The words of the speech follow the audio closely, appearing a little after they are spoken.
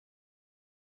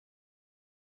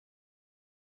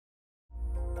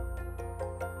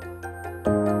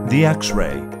the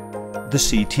X-ray, the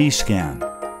CT scan,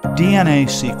 DNA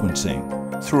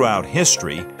sequencing. Throughout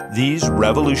history, these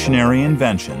revolutionary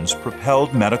inventions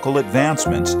propelled medical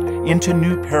advancements into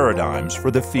new paradigms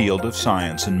for the field of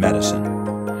science and medicine.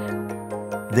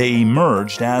 They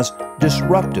emerged as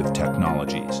disruptive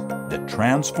technologies that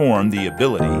transformed the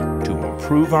ability to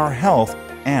improve our health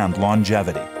and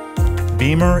longevity.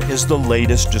 BEMER is the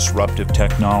latest disruptive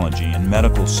technology in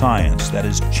medical science that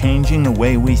is changing the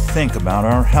way we think about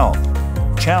our health,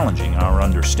 challenging our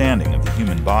understanding of the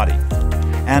human body,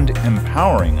 and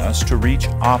empowering us to reach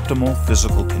optimal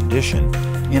physical condition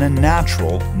in a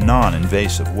natural,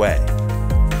 non-invasive way.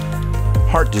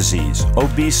 Heart disease,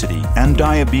 obesity, and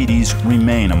diabetes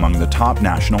remain among the top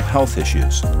national health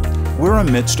issues. We're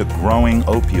amidst a growing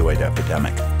opioid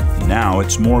epidemic. Now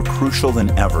it's more crucial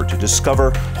than ever to discover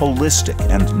holistic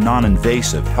and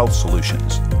non-invasive health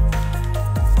solutions.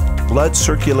 Blood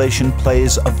circulation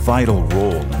plays a vital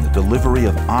role in the delivery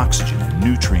of oxygen and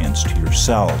nutrients to your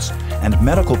cells, and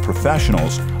medical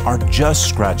professionals are just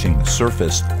scratching the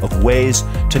surface of ways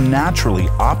to naturally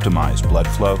optimize blood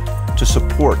flow to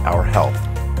support our health.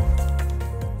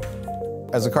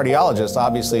 As a cardiologist,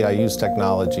 obviously I use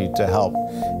technology to help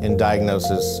in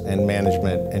diagnosis and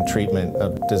management and treatment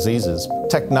of diseases.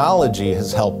 Technology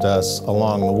has helped us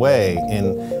along the way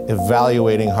in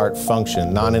evaluating heart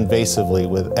function non-invasively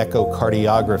with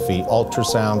echocardiography,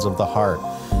 ultrasounds of the heart,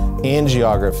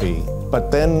 angiography.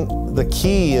 But then the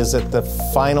key is that the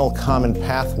final common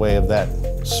pathway of that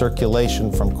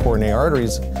circulation from coronary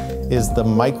arteries is the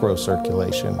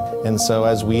microcirculation. And so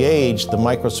as we age, the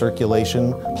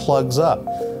microcirculation plugs up.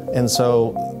 And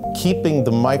so keeping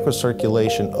the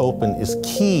microcirculation open is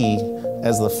key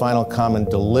as the final common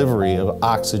delivery of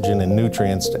oxygen and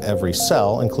nutrients to every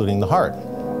cell, including the heart.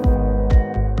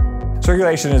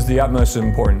 Circulation is the utmost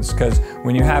importance because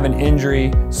when you have an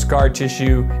injury, scar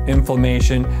tissue,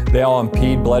 inflammation, they all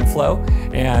impede blood flow.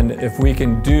 And if we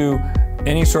can do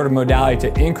any sort of modality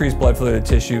to increase blood flow to the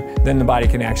tissue, then the body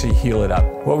can actually heal it up.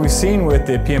 What we've seen with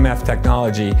the PMF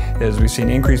technology is we've seen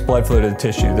increased blood flow to the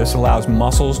tissue. This allows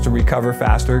muscles to recover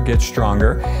faster, get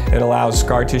stronger. It allows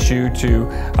scar tissue to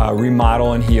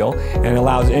remodel and heal, and it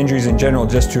allows injuries in general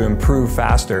just to improve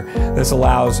faster. This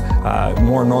allows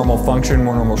more normal function,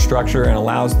 more normal structure, and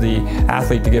allows the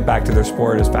athlete to get back to their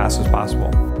sport as fast as possible.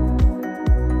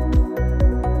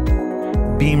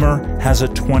 BEMER has a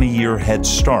 20-year head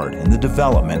start in the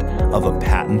development of a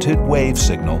patented wave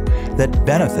signal that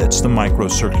benefits the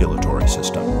microcirculatory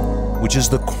system, which is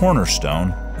the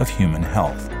cornerstone of human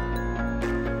health.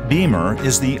 BEMER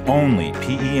is the only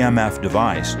PEMF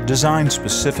device designed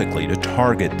specifically to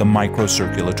target the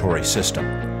microcirculatory system.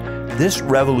 This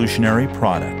revolutionary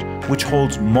product, which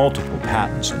holds multiple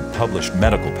patents and published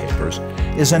medical papers,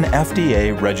 is an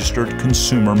FDA-registered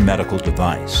consumer medical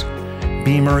device.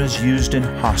 BEMER is used in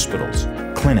hospitals,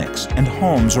 clinics, and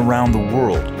homes around the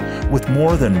world, with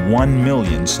more than 1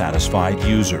 million satisfied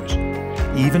users.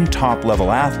 Even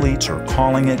top-level athletes are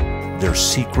calling it their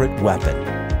secret weapon.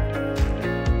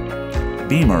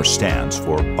 BEMER stands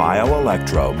for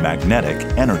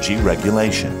Bioelectromagnetic Energy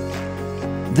Regulation.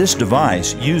 This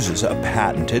device uses a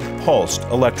patented pulsed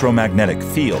electromagnetic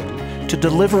field to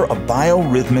deliver a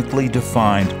biorhythmically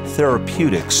defined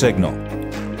therapeutic signal.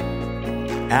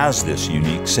 As this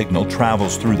unique signal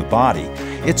travels through the body,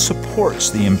 it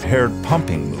supports the impaired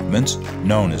pumping movements,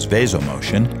 known as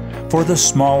vasomotion, for the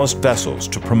smallest vessels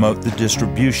to promote the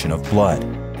distribution of blood.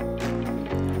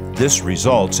 This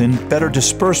results in better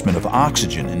disbursement of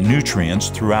oxygen and nutrients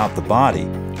throughout the body,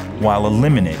 while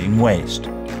eliminating waste.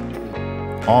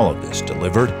 All of this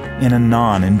delivered in a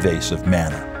non-invasive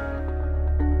manner.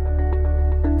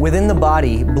 Within the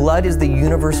body, blood is the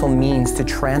universal means to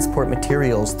transport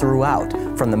materials throughout,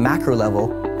 from the macro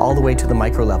level all the way to the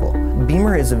micro level.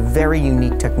 BEMER is a very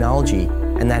unique technology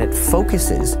in that it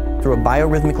focuses through a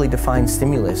biorhythmically defined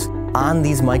stimulus on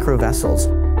these micro vessels,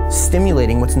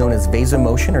 stimulating what's known as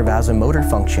vasomotion or vasomotor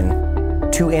function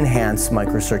to enhance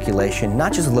microcirculation,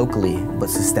 not just locally, but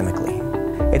systemically.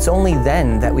 It's only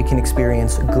then that we can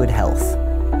experience good health.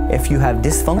 If you have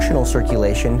dysfunctional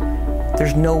circulation,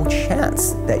 there's no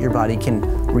chance that your body can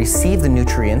receive the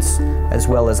nutrients as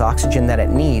well as oxygen that it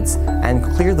needs and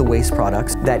clear the waste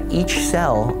products that each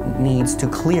cell needs to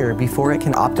clear before it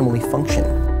can optimally function.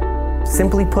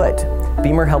 Simply put,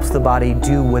 BEMER helps the body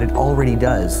do what it already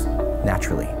does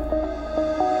naturally.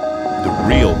 The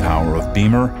real power of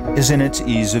BEMER is in its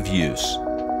ease of use.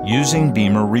 Using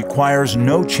BEMER requires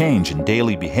no change in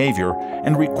daily behavior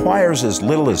and requires as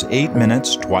little as 8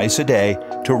 minutes twice a day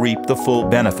to reap the full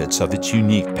benefits of its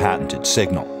unique patented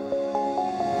signal.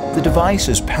 The device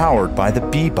is powered by the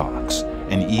B-Box,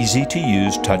 an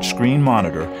easy-to-use touchscreen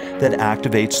monitor that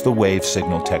activates the wave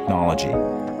signal technology.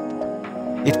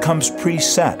 It comes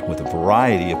preset with a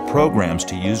variety of programs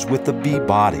to use with the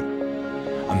B-body,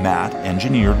 a mat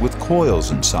engineered with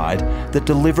coils inside that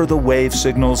deliver the wave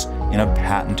signals in a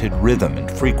patented rhythm and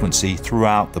frequency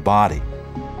throughout the body.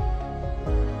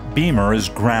 BEMER is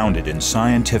grounded in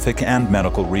scientific and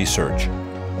medical research.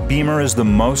 BEMER is the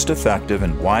most effective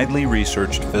and widely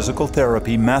researched physical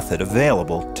therapy method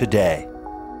available today.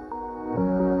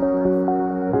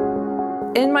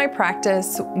 In my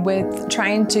practice, with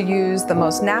trying to use the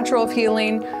most natural of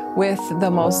healing with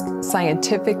the most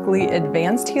scientifically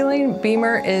advanced healing,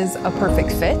 BEMER is a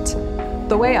perfect fit.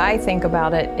 The way I think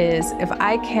about it is if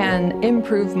I can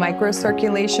improve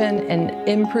microcirculation and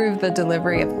improve the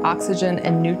delivery of oxygen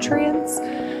and nutrients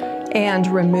and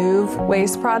remove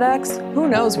waste products, who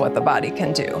knows what the body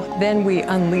can do? Then we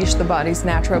unleash the body's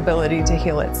natural ability to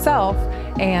heal itself,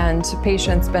 and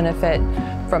patients benefit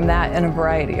from that in a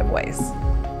variety of ways.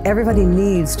 Everybody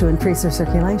needs to increase their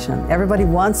circulation. Everybody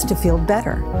wants to feel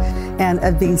better. And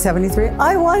at being 73,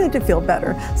 I wanted to feel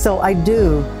better. So I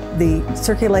do the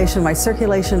circulation. My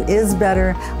circulation is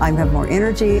better. I have more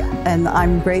energy, and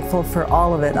I'm grateful for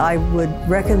all of it. I would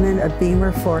recommend a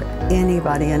BEMER for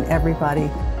anybody and everybody.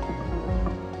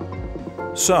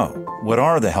 So, what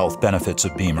are the health benefits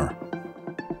of BEMER?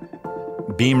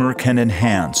 BEMER can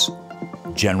enhance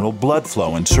general blood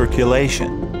flow and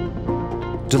circulation,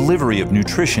 delivery of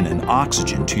nutrition and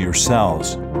oxygen to your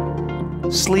cells,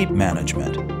 sleep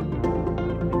management,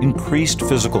 increased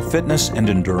physical fitness and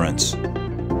endurance,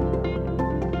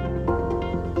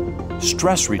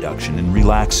 stress reduction and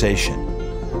relaxation.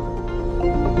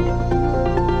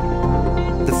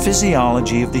 The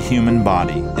physiology of the human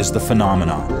body is the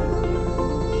phenomenon.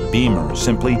 BEMER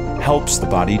simply helps the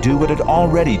body do what it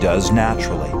already does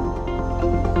naturally.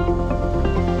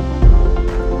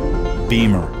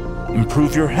 BEMER.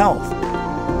 Improve your health.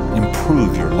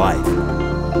 Improve your life.